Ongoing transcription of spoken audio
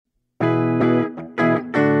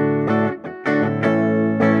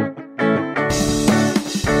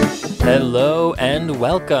Hello and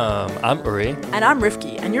welcome. I'm Uri. And I'm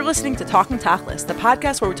Rifki, and you're listening to Talking Tachlis, the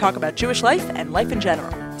podcast where we talk about Jewish life and life in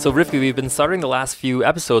general. So Rifki, we've been starting the last few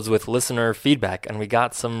episodes with listener feedback, and we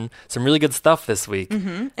got some really good stuff this week.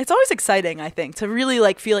 Mm-hmm. It's always exciting, I think, to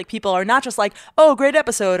really feel like people are not just like, oh, great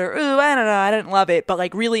episode, or ooh, I don't know, I didn't love it,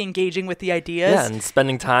 but really engaging with the ideas. Yeah, and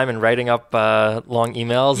spending time and writing up long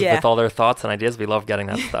emails with all their thoughts and ideas. We love getting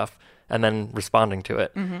that stuff, and then responding to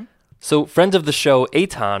it. Mm-hmm. So friend of the show,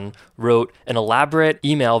 Eitan, wrote an elaborate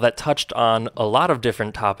email that touched on a lot of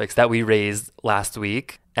different topics that we raised last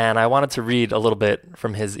week, and I wanted to read a little bit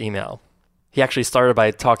from his email. He actually started by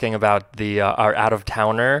talking about our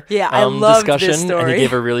out-of-towner I loved discussion, this story. And he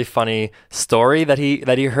gave a really funny story that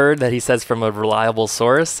he heard, that he says from a reliable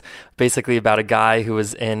source, basically about a guy who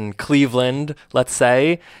was in Cleveland, let's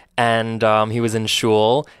say, and he was in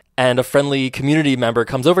shul, and a friendly community member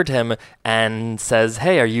comes over to him and says,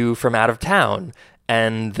 "Hey, are you from out of town?"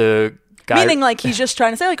 And the guy... Meaning he's just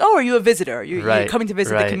trying to say oh, are you a visitor? You're coming to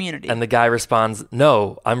visit the community. And the guy responds,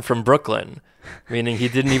 "No, I'm from Brooklyn." Meaning he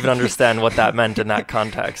didn't even understand what that meant in that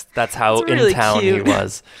context. That's how really in town cute. He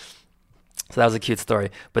was. So that was a cute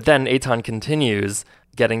story. But then Eitan continues,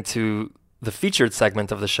 getting to the featured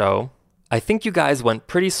segment of the show. "I think you guys went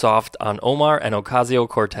pretty soft on Omar and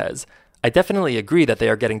Ocasio-Cortez. I definitely agree that they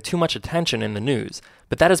are getting too much attention in the news,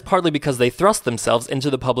 but that is partly because they thrust themselves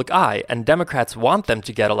into the public eye, and Democrats want them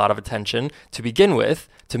to get a lot of attention to begin with,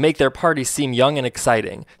 to make their party seem young and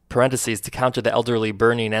exciting, parentheses, to counter the elderly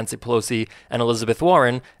Bernie, Nancy Pelosi, and Elizabeth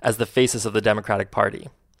Warren as the faces of the Democratic Party.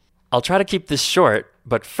 I'll try to keep this short,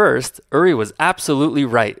 but first, Uri was absolutely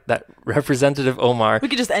right that Representative Omar..." We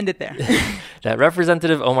could just end it there. "that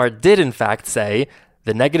Representative Omar did in fact say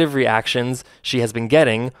the negative reactions she has been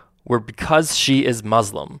getting were because she is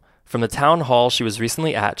Muslim. From the town hall she was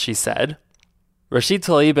recently at, she said, Rashid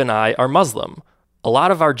Tlaib and I are Muslim. A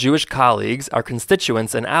lot of our Jewish colleagues, our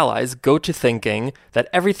constituents and allies go to thinking that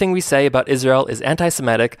everything we say about Israel is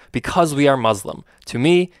anti-Semitic because we are Muslim. To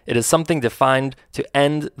me, it is something defined to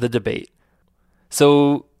end the debate."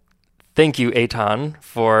 So thank you, Eitan,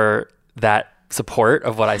 for that support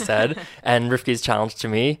of what I said and Rifki's challenge to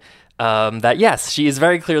me. That yes, she is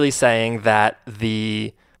very clearly saying that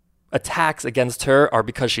the attacks against her are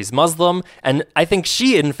because she's Muslim, and I think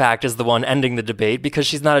she, in fact, is the one ending the debate because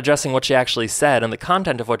she's not addressing what she actually said and the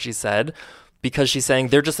content of what she said, because she's saying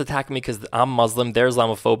they're just attacking me because I'm Muslim, they're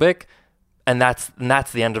Islamophobic, and that's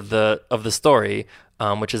the end of the story,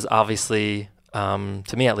 which is obviously,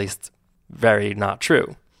 to me at least, very not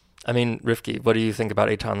true. I mean, Rifki, what do you think about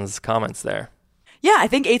Eitan's comments there? Yeah, I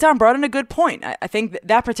think Eitan brought in a good point. I think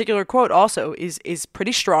that particular quote also is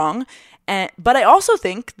pretty strong, but I also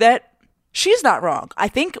think that she's not wrong. I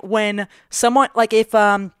think when someone, if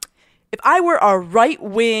I were a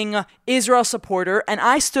right-wing Israel supporter and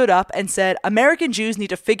I stood up and said, American Jews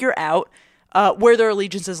need to figure out where their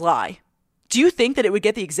allegiances lie, do you think that it would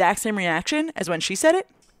get the exact same reaction as when she said it?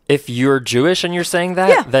 If you're Jewish and you're saying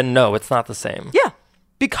that, then no, it's not the same. Yeah.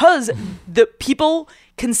 Because the people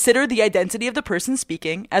consider the identity of the person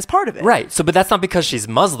speaking as part of it. Right. So, but that's not because she's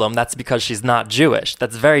Muslim. That's because she's not Jewish.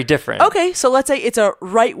 That's very different. Okay. So let's say it's a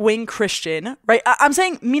right-wing Christian, right? I'm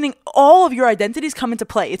saying, meaning all of your identities come into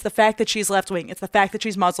play. It's the fact that she's left-wing. It's the fact that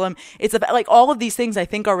she's Muslim. It's all of these things I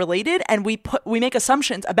think are related, and we make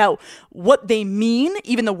assumptions about what they mean,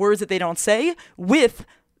 even the words that they don't say, with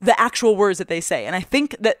the actual words that they say. And I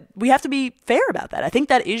think that we have to be fair about that. I think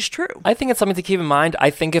that is true. I think it's something to keep in mind. I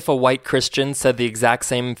think if a white Christian said the exact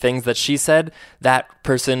same things that she said, that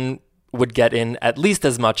person would get in at least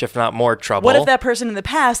as much, if not more, trouble. What if that person in the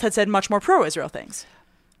past had said much more pro-Israel things?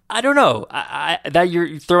 I don't know. That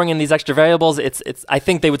you're throwing in these extra variables. I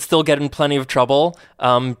think they would still get in plenty of trouble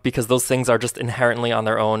because those things are just inherently on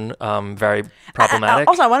their own very problematic.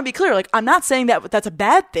 Also, I want to be clear. I'm not saying that that's a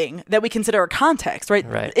bad thing that we consider a context,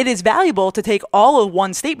 right? It is valuable to take all of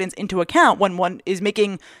one's statements into account when one is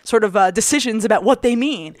making sort of decisions about what they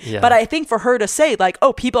mean. Yeah. But I think for her to say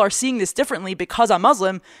oh, people are seeing this differently because I'm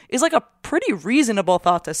Muslim is a pretty reasonable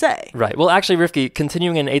thought to say. Right. Well, actually, Rifki,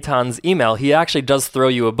 continuing in Eitan's email, he actually does throw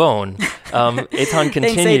you a bone. Eitan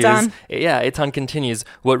continues. Thanks, Eitan. Yeah, Eitan continues.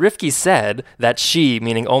 What Rifki said, that she,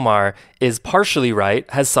 meaning Omar, is partially right,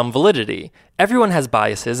 has some validity. Everyone has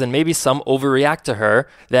biases, and maybe some overreact to her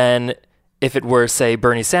than if it were, say,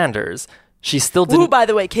 Bernie Sanders. She still didn't... Who, by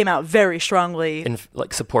the way, came out very strongly...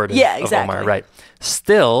 supportive exactly. of Omar, right.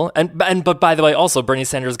 Still, but by the way, also, Bernie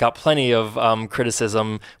Sanders got plenty of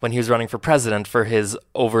criticism when he was running for president for his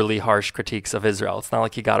overly harsh critiques of Israel. It's not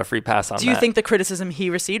like he got a free pass on that. Do you think the criticism he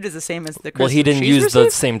received is the same as the criticism Well, he didn't use received?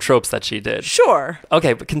 the same tropes that she did. Sure.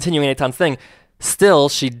 Okay, but continuing Eitan's thing, Still,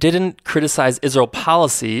 she didn't criticize Israel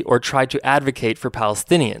policy or try to advocate for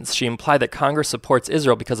Palestinians. She implied that Congress supports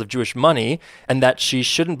Israel because of Jewish money and that she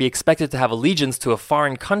shouldn't be expected to have allegiance to a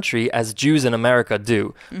foreign country as Jews in America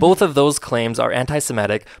do. Both of those claims are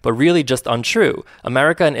anti-Semitic, but really just untrue.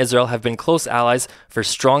 America and Israel have been close allies for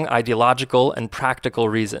strong ideological and practical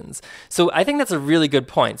reasons. So I think that's a really good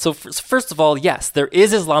point. So first of all, yes, there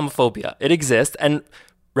is Islamophobia. It exists, and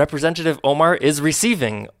Representative Omar is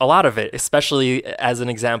receiving a lot of it, especially as an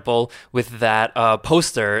example with that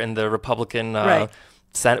poster in the Republican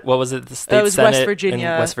Senate. What was it? The state was Senate West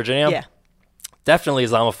Virginia. in West Virginia. Yeah. Definitely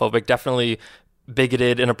Islamophobic, definitely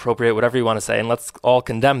bigoted, inappropriate, whatever you want to say, and let's all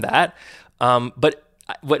condemn that. But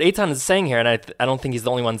what Eitan is saying here, and I don't think he's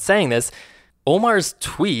the only one saying this, Omar's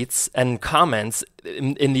tweets and comments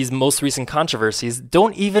in these most recent controversies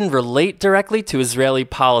don't even relate directly to Israeli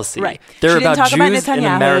policy. Right. They're She didn't about talk about Jews in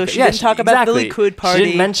Netanyahu. America. She didn't talk about the Likud party. She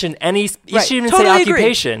didn't mention any. Right. She didn't Totally say agree.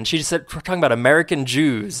 occupation. She just said we're talking about American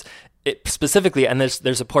Jews. Specifically, and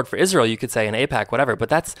there's support for Israel, you could say, in AIPAC, whatever, but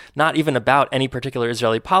that's not even about any particular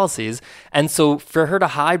Israeli policies. And so for her to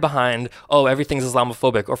hide behind, oh, everything's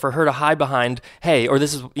Islamophobic, or for her to hide behind, hey, or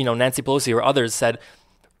this is, Nancy Pelosi or others said,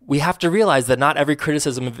 we have to realize that not every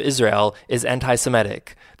criticism of Israel is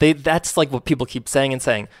anti-Semitic. That's like what people keep saying and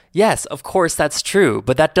saying. Yes, of course, that's true,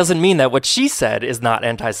 but that doesn't mean that what she said is not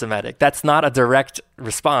anti-Semitic. That's not a direct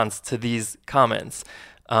response to these comments.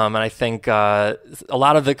 And I think a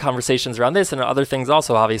lot of the conversations around this and other things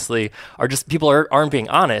also, obviously, are just people aren't being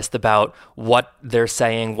honest about what they're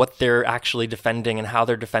saying, what they're actually defending, and how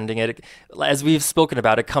they're defending it. As we've spoken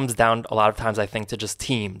about, it comes down a lot of times, I think, to just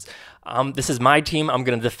teams. This is my team. I'm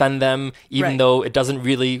going to defend them, even though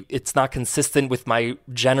it's not consistent with my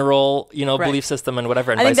general, belief system and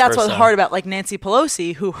whatever. And I think that's versa. what's hard about like Nancy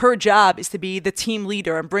Pelosi, who her job is to be the team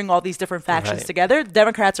leader and bring all these different factions together.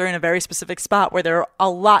 Democrats are in a very specific spot where there are a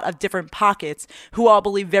lot of different pockets who all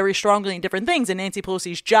believe very strongly in different things. And Nancy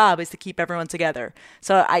Pelosi's job is to keep everyone together.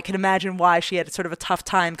 So I can imagine why she had sort of a tough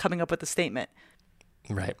time coming up with a statement.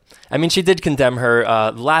 Right. I mean, she did condemn her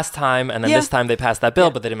last time, and then this time they passed that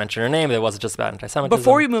bill, but they didn't mention her name. It wasn't just about anti-Semitism.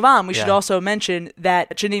 Before we move on, we should also mention that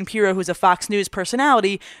Jeanine Pirro, who's a Fox News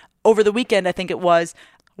personality, over the weekend, I think it was,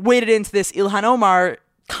 waded into this Ilhan Omar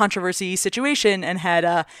controversy situation and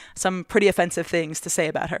had some pretty offensive things to say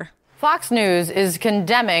about her. Fox News is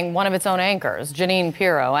condemning one of its own anchors, Jeanine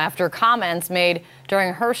Pirro, after comments made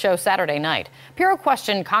during her show Saturday night. Pirro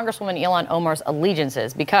questioned Congresswoman Ilhan Omar's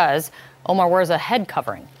allegiances because Omar wears a head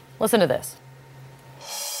covering. Listen to this.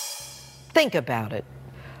 Think about it.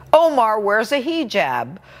 Omar wears a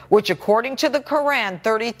hijab, which according to the Quran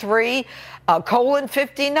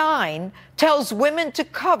 33:59 tells women to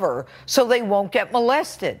cover so they won't get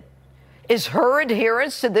molested. Is her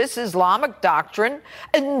adherence to this Islamic doctrine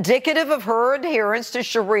indicative of her adherence to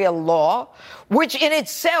Sharia law, which in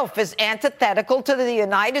itself is antithetical to the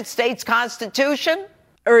United States Constitution?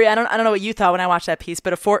 Uri, I don't know what you thought when I watched that piece,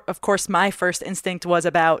 but of course my first instinct was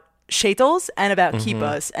about shaitels and about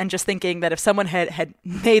kippahs, and just thinking that if someone had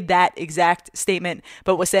made that exact statement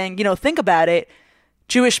but was saying, think about it,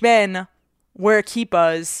 Jewish men wear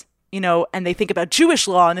kippahs, and they think about Jewish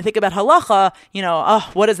law and they think about halacha,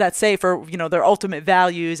 what does that say for, their ultimate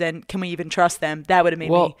values, and can we even trust them? That would have made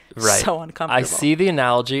me so uncomfortable. I see the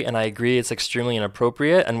analogy and I agree it's extremely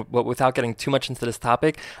inappropriate. And without getting too much into this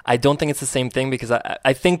topic, I don't think it's the same thing, because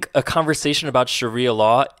I think a conversation about Sharia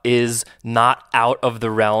law is not out of the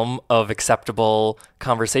realm of acceptable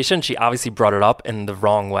conversation. She obviously brought it up in the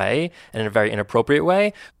wrong way and in a very inappropriate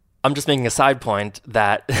way. I'm just making a side point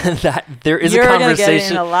that that there is You're a conversation. Gonna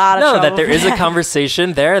get in a lot of trouble that there is for a that.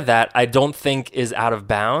 Conversation there that I don't think is out of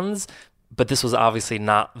bounds. But this was obviously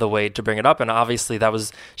not the way to bring it up, and obviously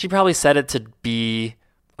she probably said it to be,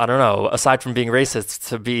 I don't know, aside from being racist,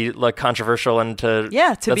 to be like controversial and to be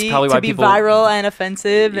people, viral and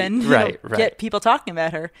offensive and right. get people talking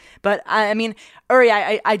about her. But I mean, Uri,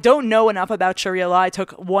 I don't know enough about Sharia law. I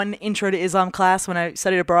took one intro to Islam class when I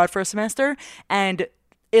studied abroad for a semester, and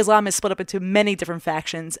Islam is split up into many different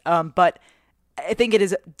factions, but I think it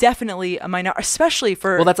is definitely a minority, especially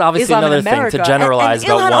for well, that's obviously Islam another in America. thing to generalize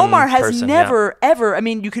and about Ilhan one Omar has person, never ever. I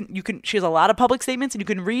mean, you can. She has a lot of public statements, and you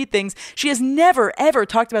can read things. She has never ever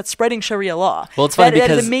talked about spreading Sharia law. Well, it's funny because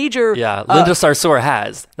that is a major. Linda Sarsour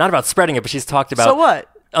has not about spreading it, but she's talked about. So what?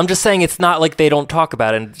 I'm just saying it's not like they don't talk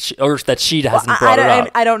about it, or that she hasn't brought it up.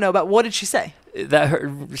 I don't know, but what did she say?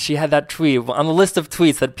 She had that tweet on the list of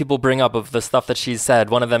tweets that people bring up of the stuff that she's said.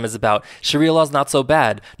 One of them is about Sharia law's not so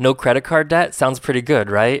bad. No credit card debt sounds pretty good,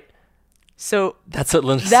 right? So That's what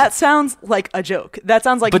Linda that sounds like a joke. That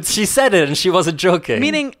sounds like... But she said it and she wasn't joking.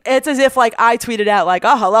 Meaning it's as if like I tweeted out like,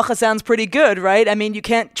 oh, halacha sounds pretty good, right? I mean, you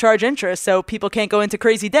can't charge interest, so people can't go into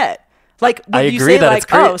crazy debt. Like, would I you agree say that like,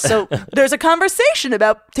 it's great. oh, so there's a conversation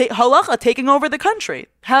about halacha taking over the country.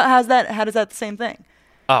 How does that the same thing?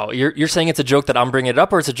 Oh, you're saying it's a joke that I'm bringing it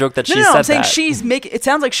up, or it's a joke that she No, said I'm saying that? it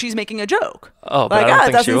sounds like she's making a joke. Oh, but like, I don't think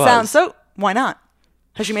it doesn't she was. sound so. Why not?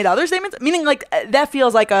 Has she made other statements? Meaning, like that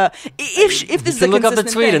feels like a if this You is a can look up the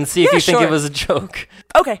consistent tweet thing. and see if Yeah, you think sure. it was a joke.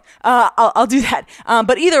 Okay, I'll do that.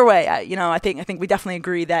 But either way, I think we definitely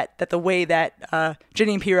agree that the way that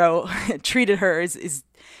Jeanine Pirro treated her is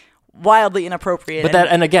wildly inappropriate. But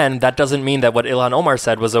and again, that doesn't mean that what Ilhan Omar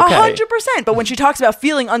said was okay. 100%. But when she talks about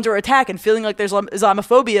feeling under attack and feeling like there's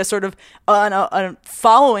Islamophobia sort of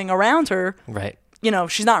following around her, Right.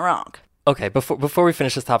 She's not wrong. Okay, before we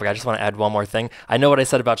finish this topic, I just want to add one more thing. I know what I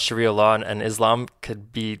said about Sharia law and Islam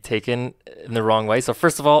could be taken in the wrong way. So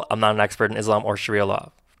first of all, I'm not an expert in Islam or Sharia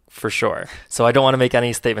law, for sure. So I don't want to make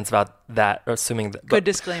any statements about that, assuming that. Good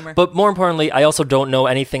disclaimer. But more importantly, I also don't know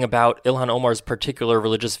anything about Ilhan Omar's particular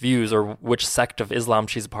religious views or which sect of Islam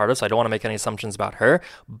she's a part of, so I don't want to make any assumptions about her.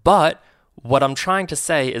 But what I'm trying to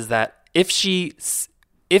say is that if she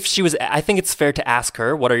was, I think it's fair to ask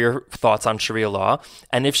her, what are your thoughts on Sharia law?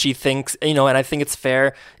 And if she thinks, and I think it's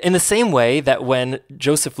fair in the same way that when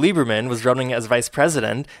Joseph Lieberman was running as vice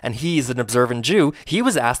president and he's an observant Jew, he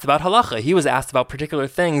was asked about halacha. He was asked about particular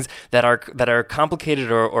things that are complicated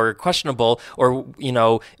or questionable, or,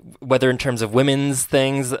 whether in terms of women's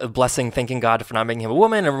things, blessing, thanking God for not making him a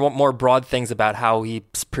woman, or more broad things about how he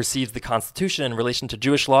perceives the Constitution in relation to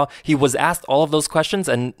Jewish law. He was asked all of those questions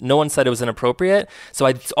and no one said it was inappropriate. So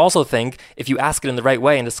I also think if you ask it in the right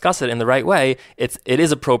way and discuss it in the right way, it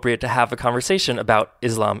is appropriate to have a conversation about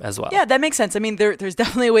Islam as well. Yeah, that makes sense. I mean, there's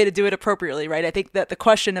definitely a way to do it appropriately, right? I think that the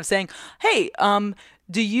question of saying, hey,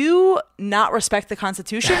 do you not respect the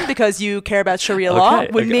Constitution because you care about Sharia law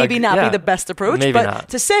would maybe not be the best approach. Maybe but not.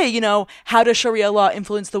 to say, how does Sharia law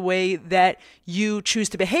influence the way that you choose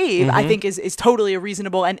to behave, I think is totally a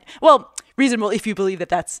reasonable reasonable if you believe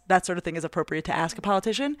that sort of thing is appropriate to ask a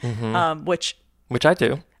politician, Which I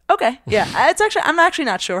do. Okay, yeah. I'm actually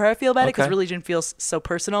not sure how I feel about it because Okay. religion feels so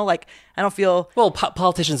personal. Like, I don't feel... Well,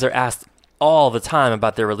 politicians are asked all the time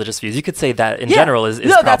about their religious views. You could say that in general is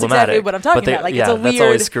problematic. That's exactly what I'm talking about. Like, that's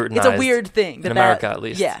always scrutinized. It's a weird thing. In America, at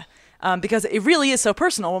least. Yeah. Because it really is so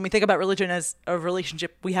personal when we think about religion as a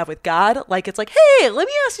relationship we have with God. Like, it's like, hey, let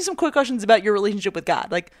me ask you some quick questions about your relationship with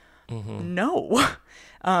God. Like, no.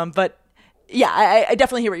 But yeah, I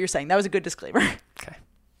definitely hear what you're saying. That was a good disclaimer. Okay.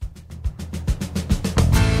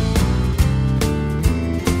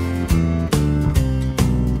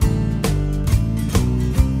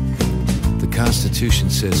 The Constitution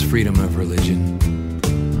says freedom of religion.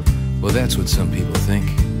 Well, that's what some people think.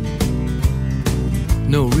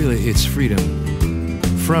 No, really, it's freedom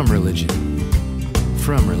from religion.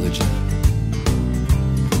 From religion.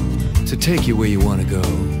 To take you where you want to go.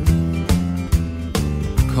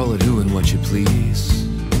 Call it who and what you please.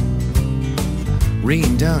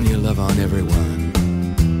 Rain down your love on everyone.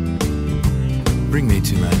 Bring me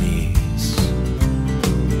to my knees.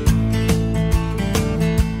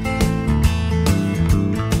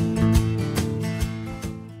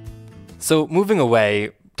 So moving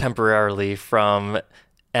away temporarily from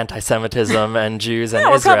anti-Semitism and Jews and Yeah,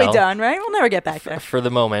 we're Israel. probably done, right? We'll never get back there. For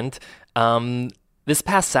the moment. This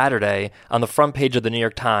past Saturday, on the front page of the New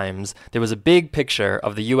York Times, there was a big picture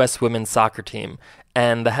of the U.S. women's soccer team.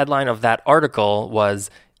 And the headline of that article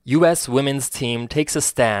was, U.S. women's team takes a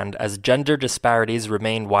stand as gender disparities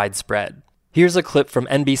remain widespread. Here's a clip from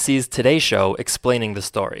NBC's Today Show explaining the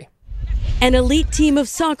story. An elite team of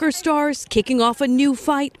soccer stars kicking off a new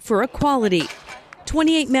fight for equality.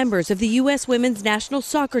 28 members of the U.S. women's national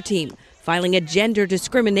soccer team filing a gender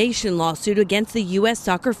discrimination lawsuit against the U.S.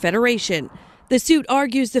 Soccer Federation. The suit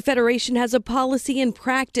argues the federation has a policy and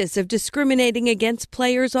practice of discriminating against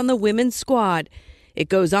players on the women's squad. It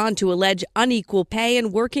goes on to allege unequal pay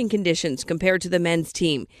and working conditions compared to the men's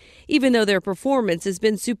team, even though their performance has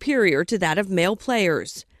been superior to that of male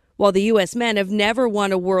players. While the U.S. men have never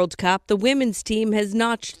won a World Cup, the women's team has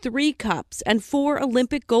notched 3 cups and 4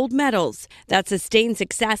 Olympic gold medals. That sustained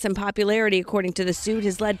success and popularity, according to the suit,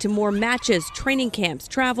 has led to more matches, training camps,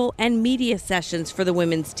 travel, and media sessions for the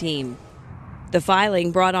women's team. The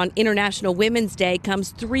filing, brought on International Women's Day,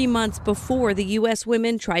 comes 3 months before the U.S.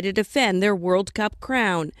 women try to defend their World Cup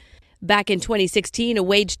crown. Back in 2016, a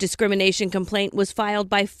wage discrimination complaint was filed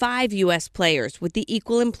by 5 U.S. players with the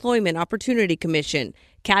Equal Employment Opportunity Commission,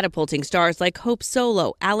 catapulting stars like Hope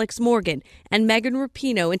Solo, Alex Morgan, and Megan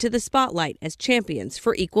Rapinoe into the spotlight as champions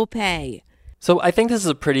for equal pay. So I think this is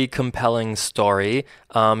a pretty compelling story.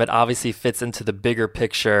 It obviously fits into the bigger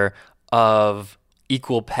picture of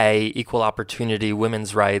equal pay, equal opportunity,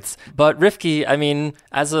 women's rights. But Rifki, I mean,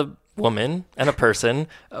 as a woman and a person,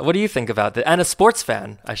 what do you think about this? And a sports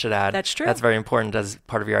fan, I should add. That's true. That's very important as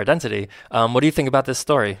part of your identity. What do you think about this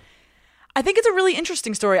story? I think it's a really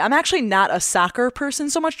interesting story. I'm actually not a soccer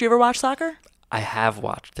person so much. Do you ever watch soccer? I have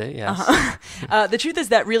watched it, yes. The truth is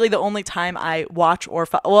that really the only time I watch or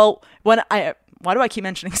why do I keep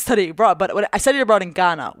mentioning study abroad? But when I studied abroad in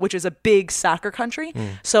Ghana, which is a big soccer country.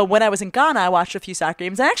 So when I was in Ghana, I watched a few soccer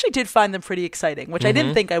games. I actually did find them pretty exciting, which I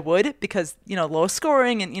didn't think I would because, low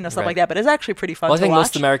scoring and, stuff like that. But it's actually pretty fun to watch. I think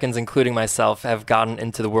most Americans, including myself, have gotten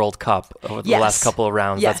into the World Cup over the last couple of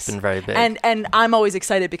rounds. Yes. That's been very big. And I'm always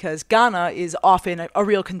excited because Ghana is often a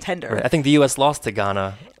real contender. Right. I think the U.S. lost to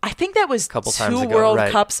Ghana. I think that was couple times two ago, World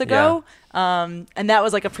right. Cups ago. Yeah. And that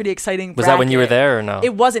was like a pretty exciting Was that when you were there or no?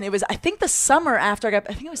 It wasn't. It was, I think, the summer after I got,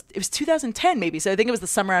 I think it was 2010 maybe. So I think it was the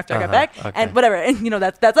summer after I got back. Okay. And whatever. And,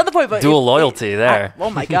 that's not the point. But Dual loyalty there. Oh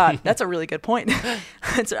my God. That's a really good point.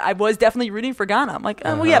 I was definitely rooting for Ghana. I'm like,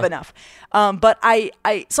 we have enough. But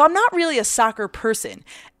so I'm not really a soccer person.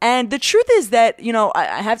 And the truth is that,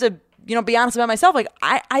 I have to, be honest about myself. Like,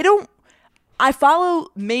 I follow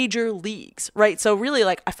major leagues, right? So really,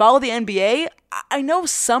 like, I follow the NBA. I know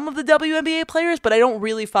some of the WNBA players, but I don't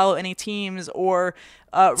really follow any teams or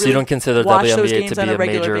really so you don't consider watch WNBA those games to be on a a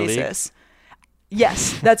regular major basis. league?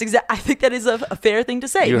 Yes, that's I think that is a fair thing to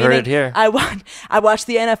say. You heard it here. I watch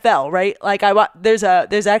the NFL, right? Like there's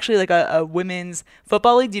actually like a women's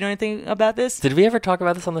football league. Do you know anything about this? Did we ever talk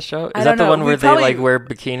about this on the show? Is I that don't the know. one where Probably, they like wear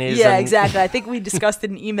bikinis? Yeah, exactly. I think we discussed it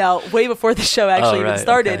in email way before the show actually even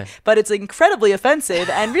started. Okay. But it's incredibly offensive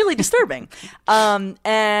and really disturbing. And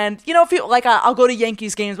I'll go to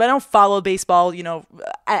Yankees games, but I don't follow baseball,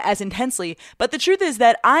 as intensely. But the truth is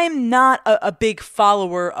that I'm not a big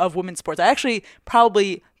follower of women's sports. I actually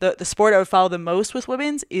probably the sport I would follow the most with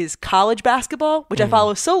women's is college basketball, which I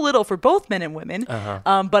follow so little for both men and women.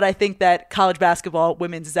 But I think that college basketball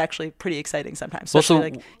women's is actually pretty exciting sometimes,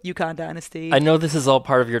 especially like UConn Dynasty. I know this is all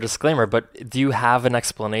part of your disclaimer, but do you have an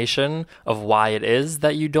explanation of why it is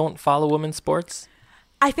that you don't follow women's sports?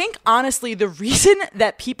 I think, honestly, the reason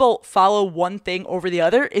that people follow one thing over the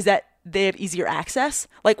other is that they have easier access.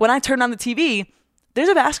 Like when I turn on the TV, there's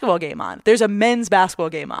a basketball game on. There's a men's basketball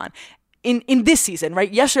game on. In this season,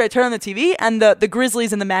 right? Yesterday I turned on the TV and the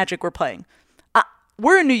Grizzlies and the Magic were playing.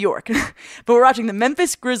 We're in New York, but we're watching the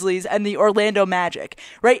Memphis Grizzlies and the Orlando Magic,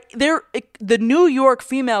 right? The New York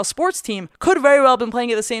female sports team could very well have been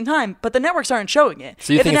playing at the same time, but the networks aren't showing it.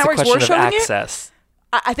 So you think it's a question of access?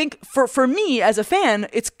 I think for me as a fan,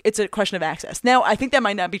 it's a question of access. Now, I think that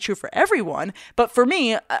might not be true for everyone, but for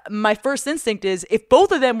me, my first instinct is if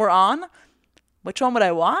both of them were on, which one would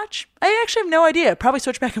I watch? I actually have no idea. Probably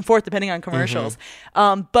switch back and forth depending on commercials.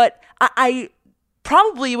 But I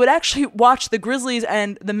probably would actually watch the Grizzlies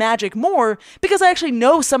and the Magic more because I actually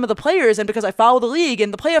know some of the players and because I follow the league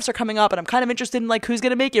and the playoffs are coming up and I'm kind of interested in like who's going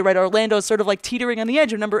to make it, right? Orlando is sort of like teetering on the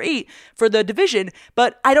edge of number 8 for the division,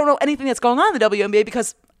 but I don't know anything that's going on in the WNBA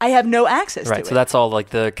because I have no access to it. Right, so that's all like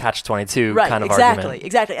the catch-22 kind of argument.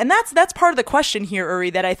 Exactly. And that's part of the question here, Uri,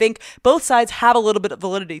 that I think both sides have a little bit of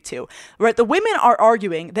validity to. Right, the women are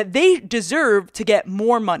arguing that they deserve to get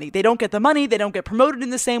more money. They don't get the money, they don't get promoted in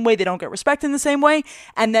the same way, they don't get respect in the same way.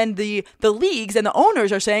 And then the leagues and the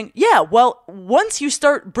owners are saying, yeah, well, once you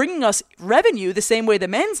start bringing us revenue the same way the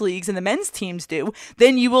men's leagues and the men's teams do,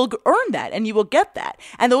 then you will earn that and you will get that.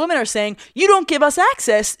 And the women are saying, you don't give us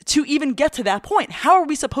access to even get to that point. How are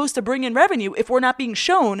we supposed to bring in revenue if we're not being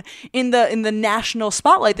shown in the national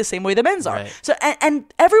spotlight the same way the men's are? Right. So and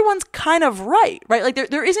everyone's kind of right? Like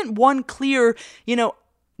there isn't one clear,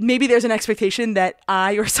 maybe there's an expectation that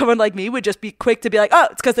I or someone like me would just be quick to be like, oh,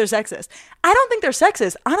 it's because they're sexist. I don't think they're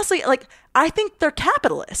sexist. Honestly, like I think they're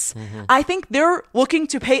capitalists. I think they're looking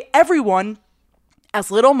to pay everyone as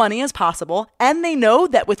little money as possible, and they know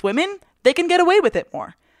that with women, they can get away with it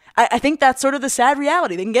more. I think that's sort of the sad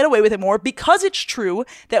reality. They can get away with it more because it's true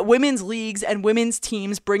that women's leagues and women's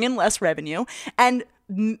teams bring in less revenue. And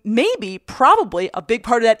probably a big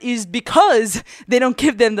part of that is because they don't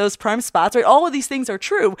give them those prime spots, right? All of these things are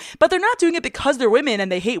true, but they're not doing it because they're women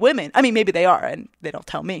and they hate women. I mean, maybe they are and they don't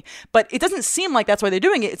tell me, but it doesn't seem like that's why they're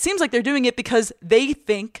doing it. It seems like they're doing it because they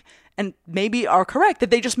think, and maybe are correct,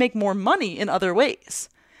 that they just make more money in other ways.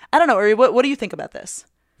 I don't know, Uri, what do you think about this?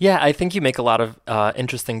 Yeah, I think you make a lot of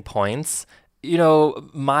interesting points.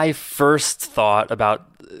 My first thought about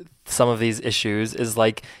some of these issues is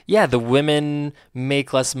like, yeah, the women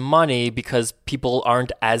make less money because people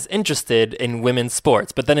aren't as interested in women's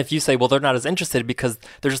sports. But then if you say, well, they're not as interested because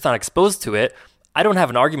they're just not exposed to it, I don't have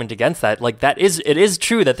an argument against that. Like it is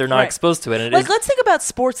true that they're not exposed to it. And let's think about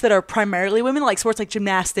sports that are primarily women, like sports like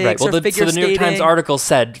gymnastics or figure so the New York Times article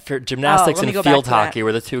said for gymnastics and field hockey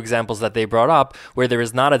were the two examples that they brought up where there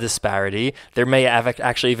is not a disparity. There may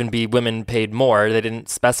actually even be women paid more. They didn't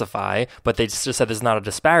specify, but they just said there's not a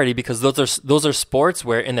disparity because those are sports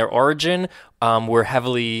where in their origin were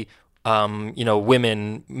heavily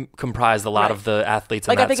women comprised a lot of the athletes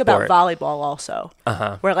in that sport. I think about volleyball also,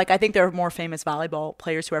 where I think there are more famous volleyball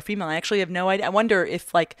players who are female. I actually have no idea. I wonder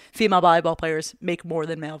if female volleyball players make more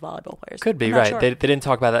than male volleyball players. Could be, right. Sure. They didn't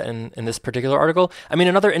talk about that in this particular article. I mean,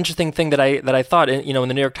 another interesting thing that I thought, in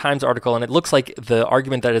the New York Times article, and it looks like the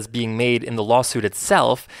argument that is being made in the lawsuit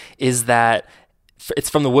itself is that it's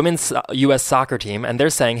from the women's U.S. soccer team, and they're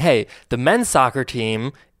saying, hey, the men's soccer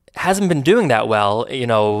team hasn't been doing that well,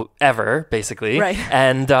 ever, basically. Right.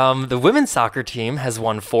 And the women's soccer team has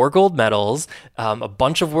won 4 gold medals, a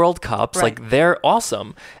bunch of World Cups. Right. They're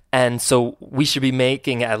awesome. And so we should be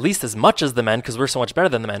making at least as much as the men because we're so much better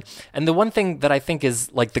than the men. And the one thing that I think is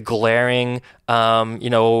the glaring,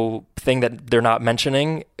 thing that they're not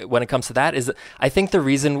mentioning when it comes to that is I think the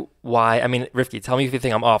reason why, Rifki, tell me if you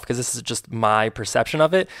think I'm off because this is just my perception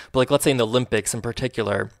of it. But let's say in the Olympics in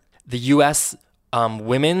particular, the U.S.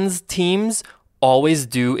 Women's teams always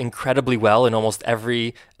do incredibly well in almost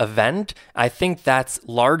every event. I think that's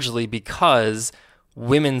largely because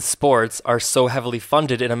women's sports are so heavily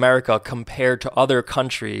funded in America compared to other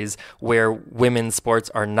countries where women's sports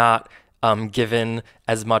are not given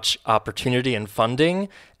as much opportunity and funding.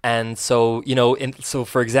 And so, so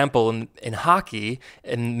for example, in hockey,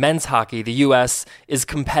 in men's hockey, the U.S. is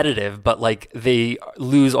competitive, but they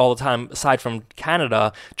lose all the time, aside from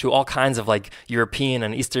Canada, to all kinds of European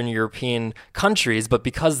and Eastern European countries. But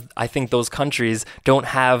because I think those countries don't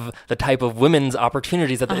have the type of women's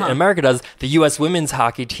opportunities that America does, the U.S. women's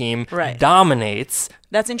hockey team dominates.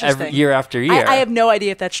 That's interesting. Year after year. I have no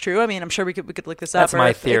idea if that's true. I'm sure we could look this up. That's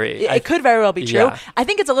my theory. It could very well be true. Yeah. I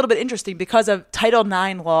think it's a little bit interesting because of Title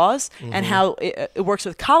IX laws and how it works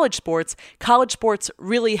with college sports. College sports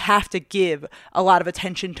really have to give a lot of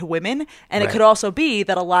attention to women, and it could also be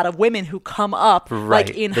that a lot of women who come up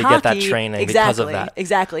in they hockey get that training because of that.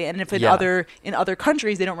 Exactly. And if in other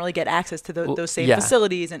countries they don't really get access to those same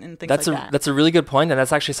facilities and things like that. That's a really good point, and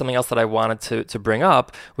that's actually something else that I wanted to bring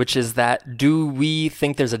up, which is that do we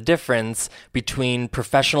think there's a difference between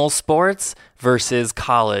professional sports versus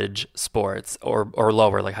college sports or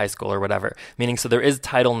lower, like high school or whatever? Meaning, so there is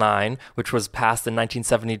Title IX, which was passed in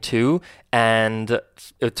 1972, and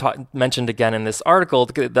mentioned again in this article.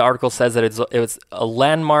 The article says that it was a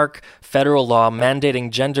landmark federal law mandating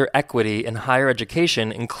gender equity in higher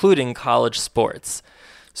education, including college sports.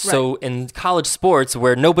 So in college sports,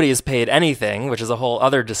 where nobody is paid anything, which is a whole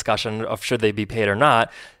other discussion of should they be paid or not,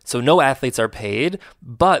 so no athletes are paid,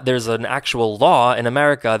 but there's an actual law in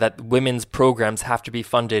America that women's programs have to be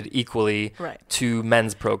funded equally to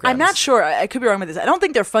men's programs. I'm not sure. I could be wrong with this. I don't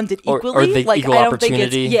think they're funded equally. Or the equal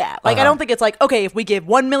opportunity. I don't think it's okay, if we give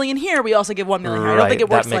 $1 million here, we also give $1 million here. I don't think it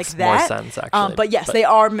works like that. That makes more sense, actually. But yes, they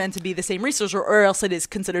are meant to be the same resource, or else it is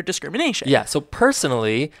considered discrimination. Yeah, so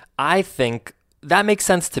personally, I think that makes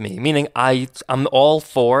sense to me, meaning I'm all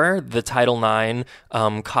for the Title IX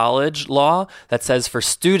college law that says for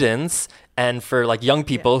students and for young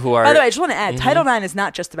people who are... By the way, I just want to add, Title IX is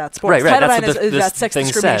not just about sports. Title IX is about sex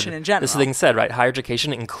discrimination in general. This thing said, higher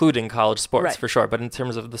education, including college sports, for sure. But in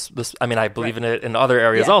terms of this I believe in it in other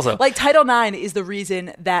areas also. Title IX is the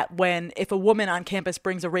reason that if a woman on campus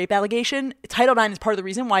brings a rape allegation, Title IX is part of the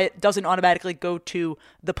reason why it doesn't automatically go to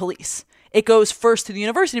the police. It goes first to the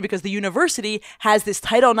university because the university has this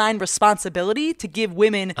Title IX responsibility to give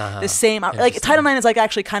women the same... Title IX is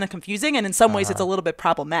actually kind of confusing, and in some ways it's a little bit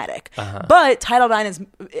problematic. But Title IX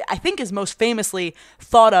is most famously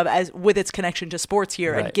thought of as with its connection to sports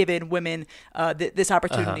here and given women this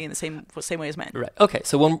opportunity in the same way as men. Right. Okay,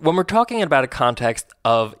 so when we're talking about a context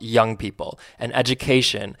of young people and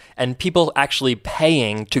education and people actually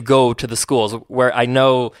paying to go to the schools, where I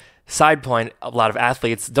know... Side point, a lot of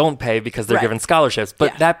athletes don't pay because they're given scholarships.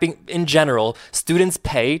 But that being, in general, students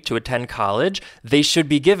pay to attend college. They should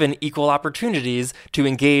be given equal opportunities to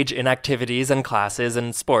engage in activities and classes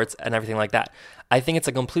and sports and everything like that. I think it's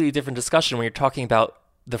a completely different discussion when you're talking about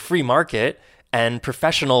the free market and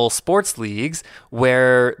professional sports leagues,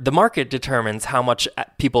 where the market determines how much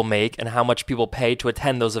people make and how much people pay to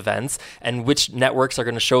attend those events and which networks are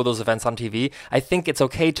going to show those events on TV. I think it's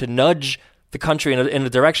okay to nudge the country in a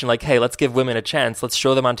direction like, hey, let's give women a chance. Let's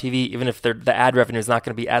show them on TV, even if the ad revenue is not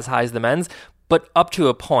going to be as high as the men's. But up to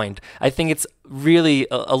a point, I think it's really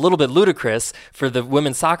a little bit ludicrous for the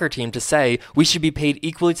women's soccer team to say we should be paid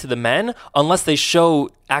equally to the men unless they show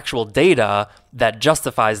actual data that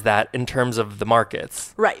justifies that in terms of the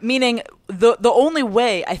markets. Right. Meaning the only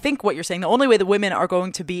way, I think what you're saying, the only way the women are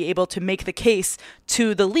going to be able to make the case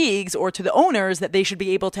to the leagues or to the owners that they should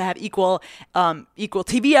be able to have equal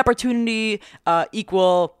TV opportunity,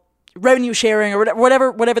 equal revenue sharing, or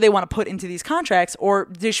whatever they want to put into these contracts, or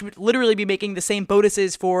they should literally be making the same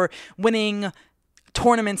bonuses for winning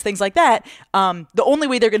tournaments, things like that. The only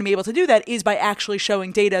way they're going to be able to do that is by actually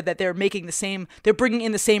showing data that they're bringing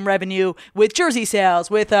in the same revenue with jersey sales,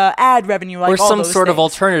 with ad revenue, like or all some those sort things. of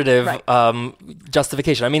alternative Right.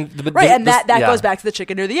 Justification. I mean, that goes back to the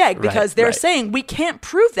chicken or the egg, because they're right. saying we can't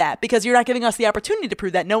prove that because you're not giving us the opportunity to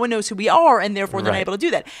prove that. No one knows who we are, and therefore they're not able to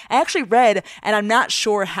do that. I actually read, and I'm not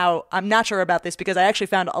sure about this because I actually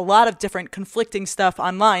found a lot of different conflicting stuff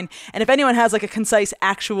online. And if anyone has like a concise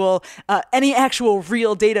any actual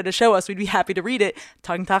real data to show us, we'd be happy to read it.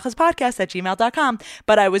 TalkingTacosPodcast@gmail.com.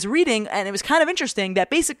 But I was reading, and it was kind of interesting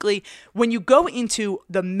that basically when you go into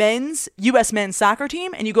the U.S. men's soccer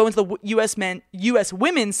team and you go into the U.S.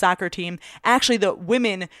 women's soccer team, actually the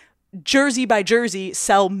women jersey by jersey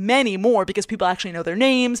sell many more because people actually know their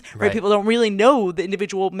names, right? People don't really know the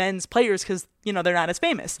individual men's players because, they're not as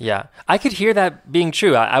famous. Yeah, I could hear that being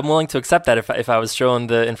true. I'm willing to accept that if I was shown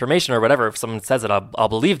the information or whatever. If someone says it, I'll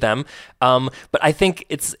believe them. But I think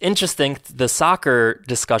it's interesting, the soccer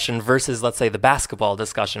discussion versus, let's say, the basketball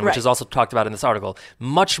discussion, which is also talked about in this article.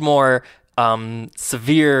 Much more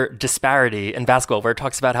severe disparity in basketball, where it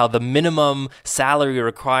talks about how the minimum salary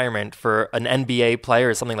requirement for an NBA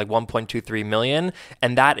player is something like $1.23 million,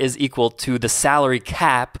 and that is equal to the salary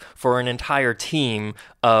cap for an entire team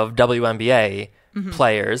of WNBA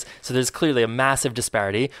players. So there's clearly a massive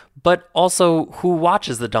disparity, but also who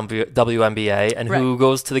watches the WNBA and who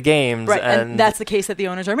goes to the games. Right, and that's the case that the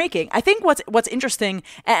owners are making. I think what's interesting,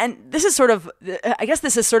 and this is sort of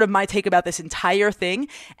my take about this entire thing,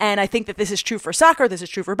 and I think that this is true for soccer, this is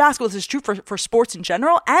true for basketball, this is true for sports in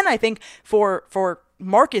general, and I think for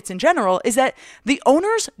markets in general, is that the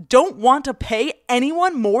owners don't want to pay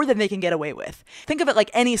anyone more than they can get away with. Think of it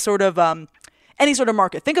like any sort of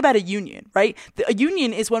market. Think about a union, right? A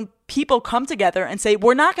union is when people come together and say,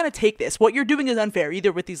 we're not going to take this. What you're doing is unfair,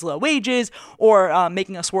 either with these low wages or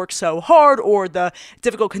making us work so hard or the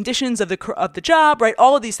difficult conditions of the job, right?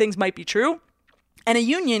 All of these things might be true. And a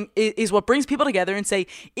union is what brings people together and say,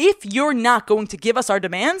 if you're not going to give us our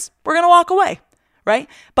demands, we're going to walk away. Right?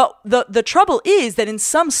 But the trouble is that in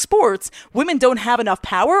some sports, women don't have enough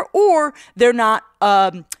power, or they're not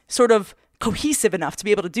sort of cohesive enough to be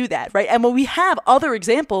able to do that, right? And when we have other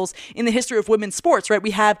examples in the history of women's sports, right? We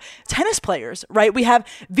have tennis players, right? We have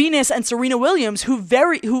Venus and Serena Williams who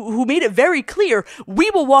made it very clear, we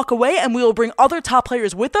will walk away and we will bring other top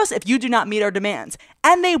players with us if you do not meet our demands.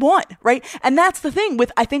 And they won, right? And that's the thing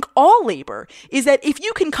with, I think, all labor, is that if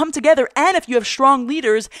you can come together and if you have strong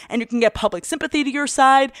leaders and you can get public sympathy to your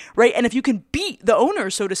side, right? And if you can beat the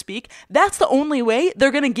owners, so to speak, that's the only way they're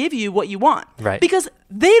going to give you what you want. Right. Because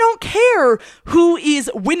they don't care who is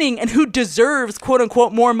winning and who deserves, quote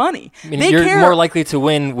unquote, more money. I mean, you're more likely to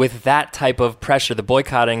win with that type of pressure, the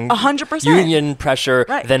boycotting 100%. union pressure,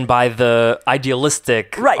 than by the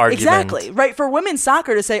idealistic argument. Exactly. Right. For women's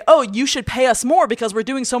soccer to say, oh, you should pay us more because we're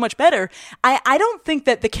doing so much better. I don't think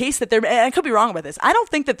that the case that and I could be wrong about this, I don't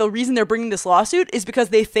think that the reason they're bringing this lawsuit is because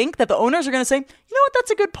they think that the owners are going to say, you know what,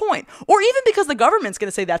 that's a good point. Or even because the government's going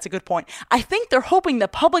to say that's a good point. I think they're hoping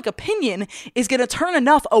that public opinion is going to turn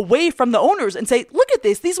enough away from the owners and say, look at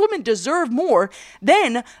this, these women deserve more.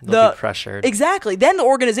 Then they'll be pressured. Exactly. Then the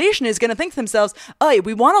organization is going to think to themselves, oh,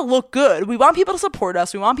 we want to look good. We want people to support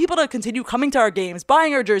us. We want people to continue coming to our games,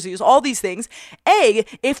 buying our jerseys, all these things. A,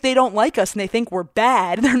 if they don't like us and they think we're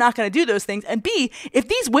bad, they're not going to do those things. And B, if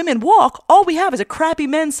these women walk, all we have is a crappy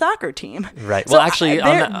men's soccer team. Right. So well, actually,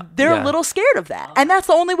 they're a little scared of that. And that's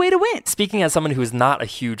the only way to win. Speaking as someone who's not a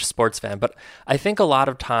huge sports fan, but I think a lot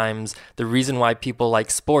of times the reason why people like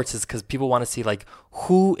sports is because people want to see, like,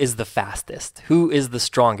 who is the fastest, who is the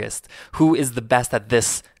strongest, who is the best at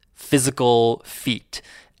this physical feat.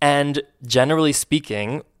 And generally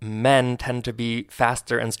speaking, men tend to be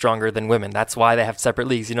faster and stronger than women. That's why they have separate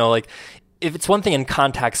leagues. You know, like, if it's one thing in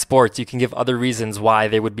contact sports, you can give other reasons why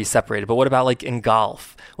they would be separated. But what about, like, in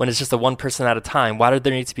golf, when it's just a one person at a time? Why did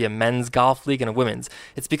there need to be a men's golf league and a women's?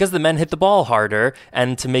 It's because the men hit the ball harder,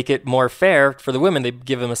 and to make it more fair for the women, they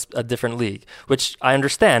give them a different league, which I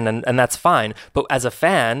understand, and that's fine. But as a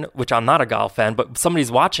fan, which I'm not a golf fan, but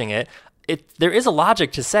somebody's watching it, there is a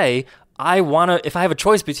logic to say, if I have a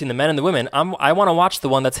choice between the men and the women, I want to watch the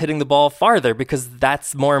one that's hitting the ball farther because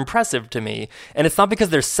that's more impressive to me. And it's not because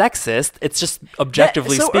they're sexist. It's just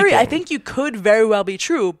objectively speaking. Uri, I think you could very well be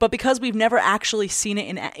true, but because we've never actually seen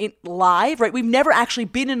it in live, right? We've never actually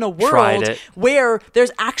been in a world where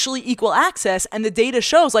there's actually equal access, and the data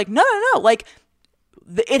shows like, no. Like,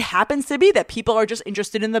 it happens to be that people are just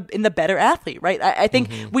interested in the better athlete, right? I think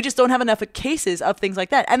we just don't have enough cases of things like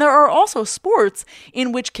that. And there are also sports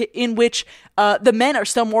in which the men are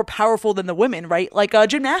still more powerful than the women, right? Like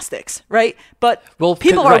gymnastics, right? But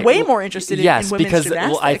people are way more interested in women's gymnastics.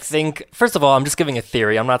 Well, I think, first of all, I'm just giving a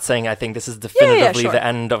theory. I'm not saying I think this is definitively the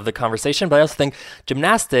end of the conversation, but I also think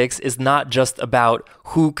gymnastics is not just about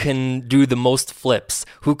who can do the most flips,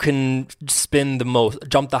 who can spin the most,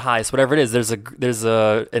 jump the highest, whatever it is. There's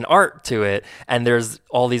an art to it, and there's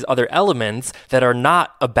all these other elements that are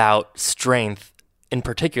not about strength in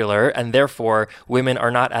particular, and therefore women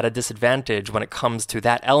are not at a disadvantage when it comes to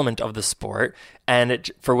that element of the sport. And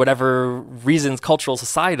for whatever reasons, cultural,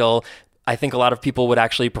 societal, I think a lot of people would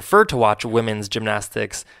actually prefer to watch women's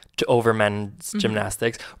gymnastics over men's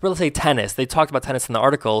gymnastics. Or let's say tennis. They talked about tennis in the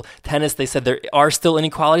article. Tennis, they said there are still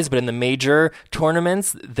inequalities, but in the major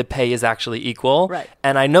tournaments, the pay is actually equal. Right.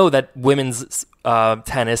 And I know that women's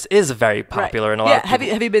tennis is very popular in a lot of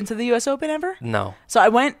people. Have you been to the U.S. Open ever? No. So I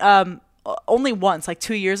went only once, like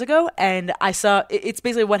 2 years ago, and I saw it's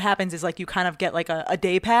basically what happens is like you kind of get like a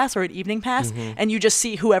day pass or an evening pass, and you just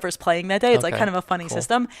see whoever's playing that day. It's like kind of a funny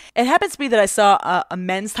system. It happens to be that I saw a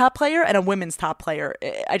men's top player and a women's top player.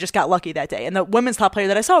 I just got lucky that day, and the women's top player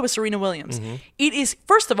that I saw was Serena Williams. It is,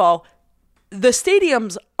 first of all, the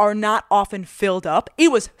stadiums are not often filled up.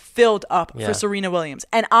 It was filled up for Serena Williams,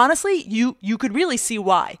 and honestly, you could really see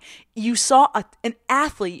why. You saw an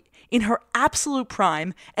athlete in her absolute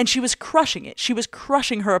prime, and she was crushing it. She was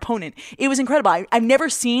crushing her opponent. It was incredible. I've never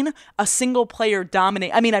seen a single player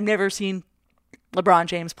dominate. I mean, I've never seen LeBron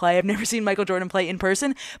James play. I've never seen Michael Jordan play in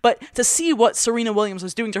person. But to see what Serena Williams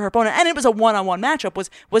was doing to her opponent, and it was a one-on-one matchup, was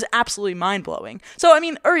absolutely mind-blowing. So, I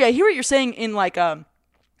mean, Uri, I hear what you're saying in like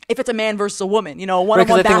if it's a man versus a woman, a one-on-one basketball game.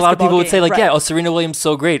 Because I think a lot of people would say, like, Serena Williams is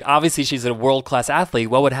so great. Obviously, she's a world-class athlete.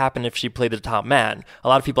 What would happen if she played the top man? A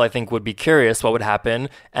lot of people, I think, would be curious what would happen.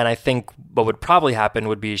 And I think what would probably happen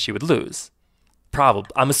would be she would lose.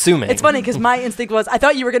 Probably. I'm assuming. It's funny because my instinct was, I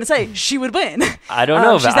thought you were going to say she would win. I don't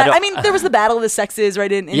know. I mean, there was the battle of the sexes,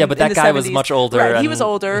 right? But that guy 70s. Was much older. Right, he was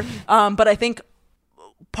older. But I think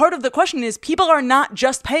part of the question is people are not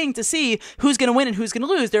just paying to see who's going to win and who's going to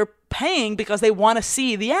lose. They're paying because they want to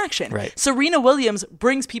see the action. Right. Serena Williams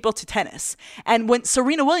brings people to tennis. And when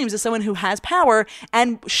Serena Williams is someone who has power,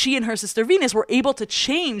 and she and her sister Venus were able to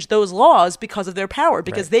change those laws because of their power,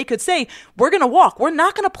 because they could say, we're going to walk. We're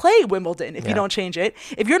not going to play Wimbledon if you don't change it.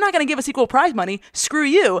 If you're not going to give us equal prize money, screw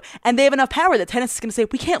you. And they have enough power that tennis is going to say,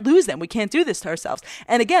 we can't lose them. We can't do this to ourselves.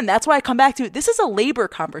 And again, that's why I come back to it. This is a labor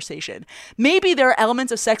conversation. Maybe there are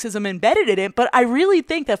elements of sexism embedded in it, but I really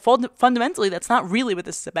think that fundamentally that's not really what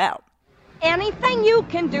this is about. Anything you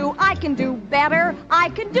can do, I can do better. I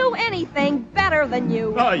can do anything better than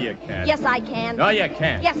you. No, you can't. Yes, I can. No, you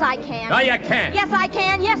can't. Yes, I can. No, you can't. Yes, I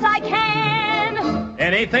can. Yes, I can.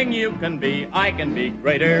 Anything you can be, I can be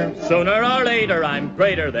greater. Sooner or later, I'm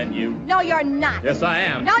greater than you. No, you're not. Yes, I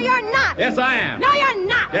am. No, you're not. Yes, I am. No, you're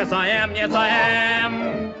not. Yes, I am. Yes, I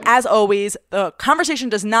am. As always, the conversation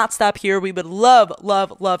does not stop here. We would love,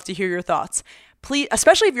 love, love to hear your thoughts. Please,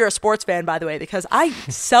 especially if you're a sports fan, by the way, because I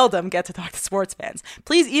seldom get to talk to sports fans.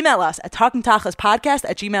 Please email us at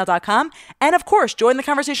talkingtachlispodcast@gmail.com. And of course, join the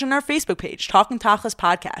conversation on our Facebook page, Talking Tachlis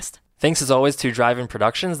Podcast. Thanks as always to Drive-In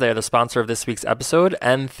Productions. They are the sponsor of this week's episode.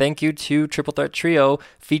 And thank you to Triple Threat Trio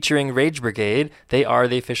featuring Rage Brigade. They are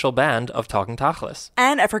the official band of Talking Tachlis.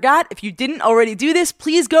 And I forgot, if you didn't already do this,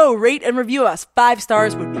 please go rate and review us. 5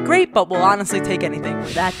 stars would be great, but we'll honestly take anything.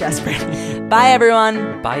 We're that desperate. Bye,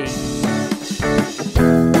 everyone. Bye.